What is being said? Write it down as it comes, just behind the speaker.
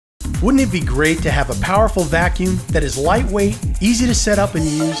Wouldn't it be great to have a powerful vacuum that is lightweight, easy to set up and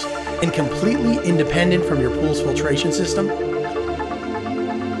use, and completely independent from your pool's filtration system?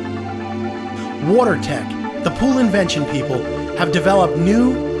 WaterTech, the pool invention people, have developed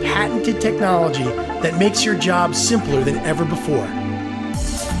new, patented technology that makes your job simpler than ever before.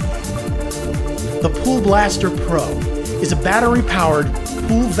 The Pool Blaster Pro is a battery-powered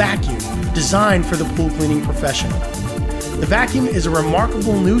pool vacuum designed for the pool cleaning professional. The vacuum is a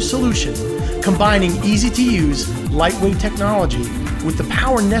remarkable new solution, combining easy-to-use, lightweight technology with the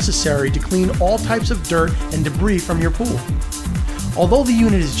power necessary to clean all types of dirt and debris from your pool. Although the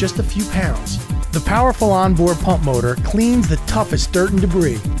unit is just a few pounds, the powerful onboard pump motor cleans the toughest dirt and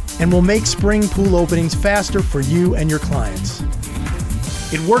debris and will make spring pool openings faster for you and your clients.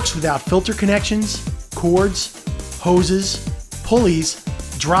 It works without filter connections, cords, hoses, pulleys,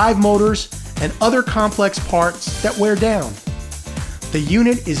 drive motors, and other complex parts that wear down. The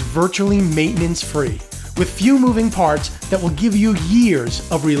unit is virtually maintenance-free, with few moving parts that will give you years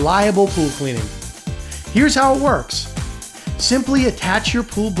of reliable pool cleaning. Here's how it works. Simply attach your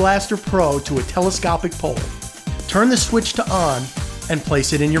Pool Blaster Pro to a telescopic pole. Turn the switch to on and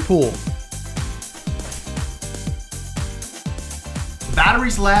place it in your pool. The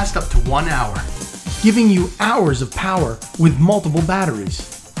batteries last up to 1 hour, giving you hours of power with multiple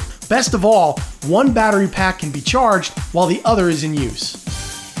batteries. Best of all, one battery pack can be charged while the other is in use.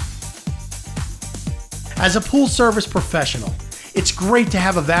 As a pool service professional, it's great to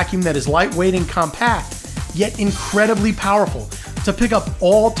have a vacuum that is lightweight and compact, yet incredibly powerful to pick up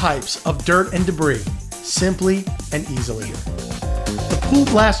all types of dirt and debris, simply and easily. The Pool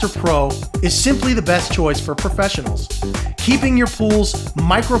Blaster Pro is simply the best choice for professionals, keeping your pool's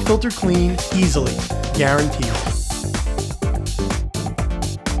microfilter clean easily, guaranteed.